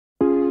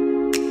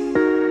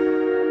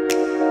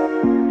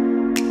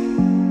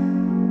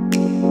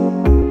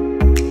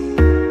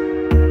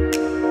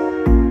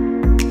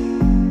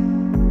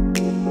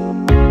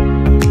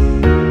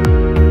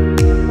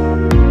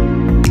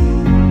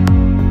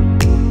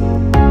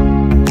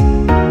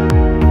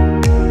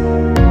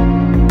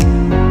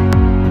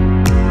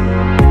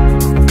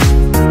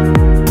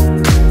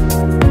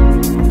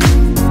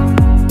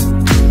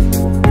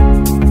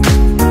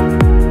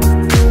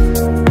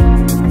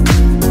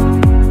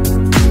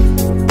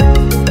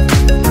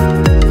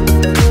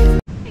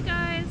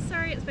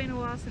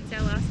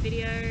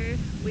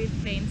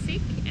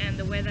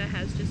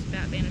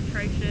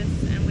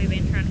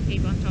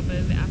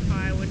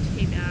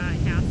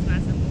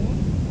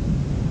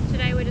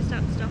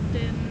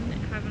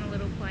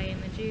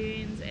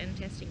dunes and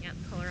testing out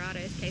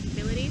Colorado's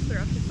capabilities. We're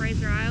off to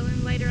Fraser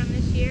Island later on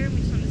this year, and we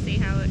just wanted to see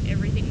how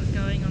everything was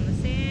going on the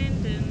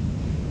sand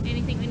and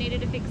anything we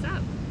needed to fix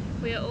up.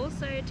 We are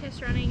also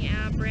test running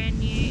our brand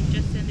new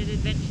Just Send It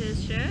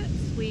Adventures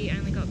shirts. We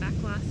only got back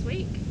last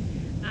week.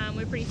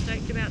 We're pretty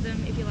stoked about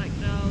them. If you like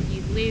Joel,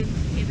 you live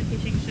in the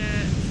fishing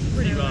shirts.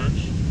 Pretty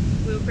much.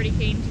 We were pretty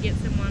keen to get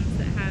some ones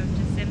that have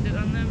Just Send It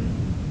on them.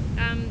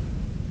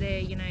 They're,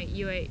 you know,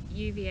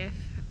 UVF,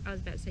 I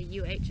was about to say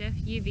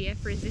UHF,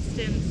 UVF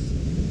resistant,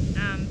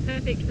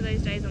 perfect for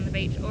those days on the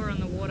beach or on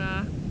the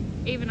water.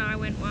 Even I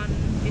went one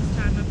this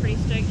time. I'm pretty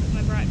stoked with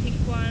my bright pink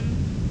one.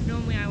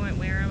 Normally I won't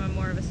wear them, I'm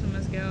more of a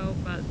swimmer's girl,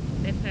 but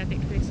they're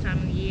perfect for this time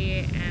of the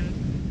year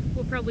and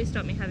will probably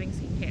stop me having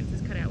skin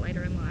cancers cut out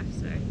later in life,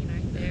 so you know,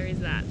 there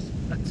is that.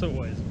 That's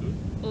always good.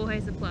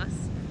 Always a plus.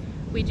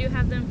 We do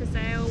have them for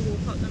sale. We'll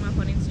pop them up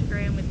on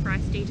Instagram with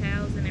price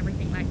details and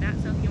everything like that,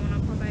 so if you want to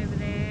pop over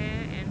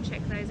there and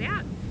check those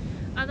out.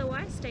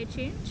 Otherwise, stay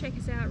tuned, check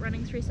us out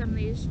running through some of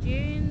these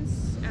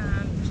dunes,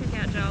 check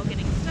out Joel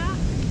getting stuck.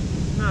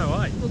 No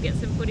way. We'll get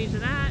some footage of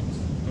that.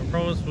 I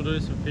promise we'll do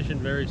some fishing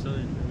very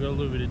soon. We've got a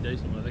little bit of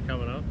decent weather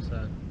coming up,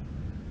 so.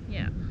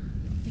 Yeah,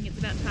 I think it's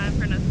about time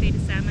for another feed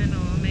of salmon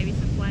or maybe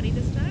some flatty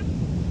this time.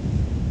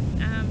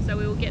 So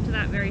we will get to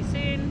that very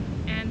soon,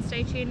 and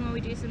stay tuned while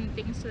we do some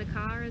things to the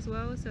car as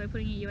well. So we're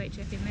putting a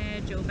UHF in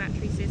there, dual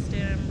battery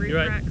system, roof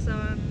racks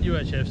on.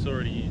 UHF's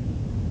already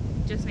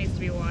in. Just needs to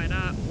be wired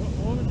up.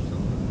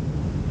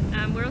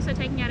 We're also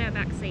taking out our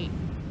back seat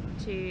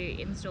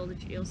to install the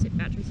dual sit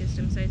battery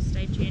system, so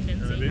stay tuned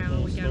and see how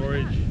we go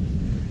with that.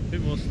 A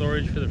bit more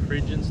storage for the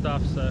fridge and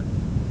stuff, so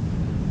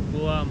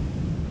we'll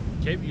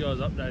keep you guys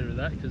updated with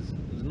that, because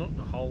there's not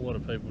a whole lot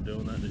of people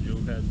doing that in the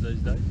dual cabs these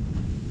days.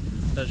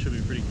 That should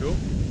be pretty cool.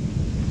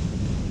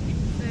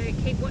 So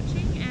keep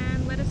watching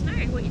and let us know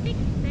what you think.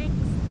 Thanks.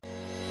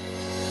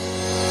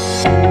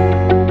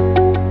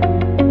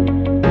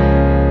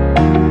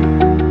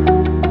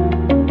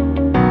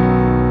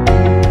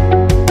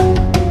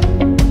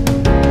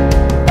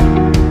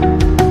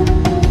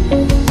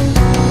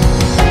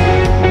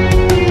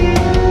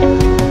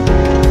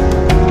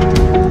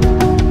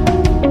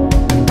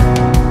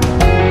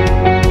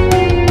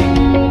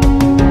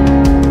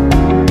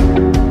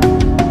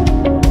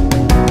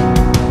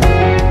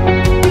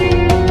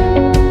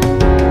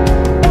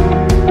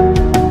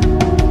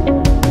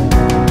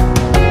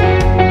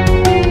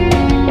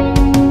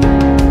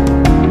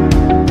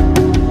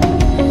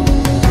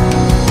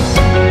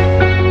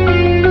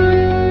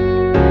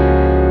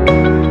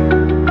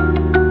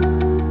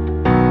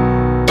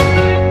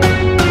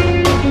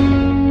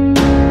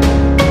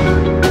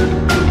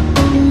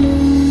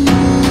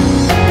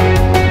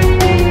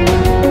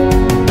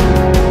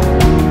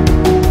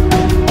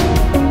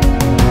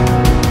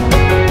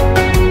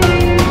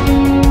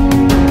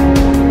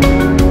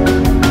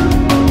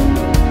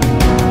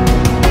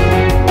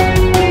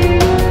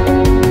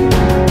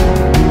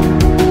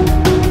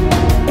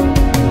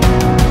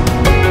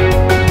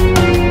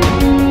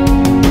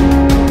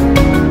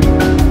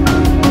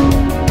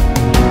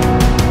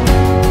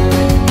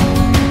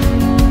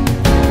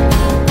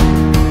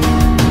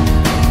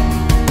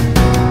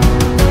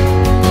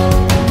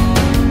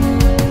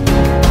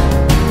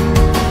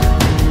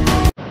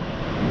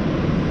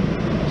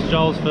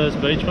 Joel's first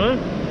beach worm.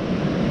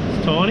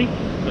 It's tiny,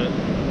 but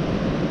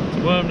it's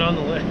a worm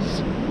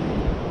nonetheless.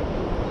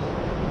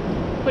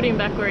 Put him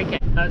back where he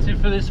can. That's it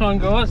for this one,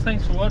 guys.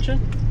 Thanks for watching.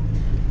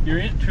 If you're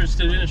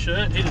interested in a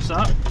shirt, hit us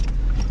up.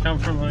 Come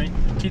from a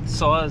kid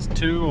size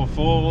 2 or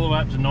 4 all the way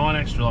up to 9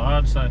 extra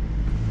large, so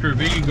if you're a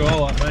bigger guy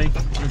like me,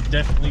 we've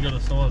definitely got a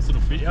size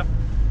that'll fit you.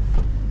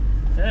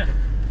 Yeah,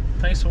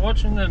 thanks for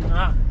watching, and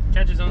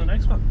catch us on the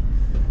next one.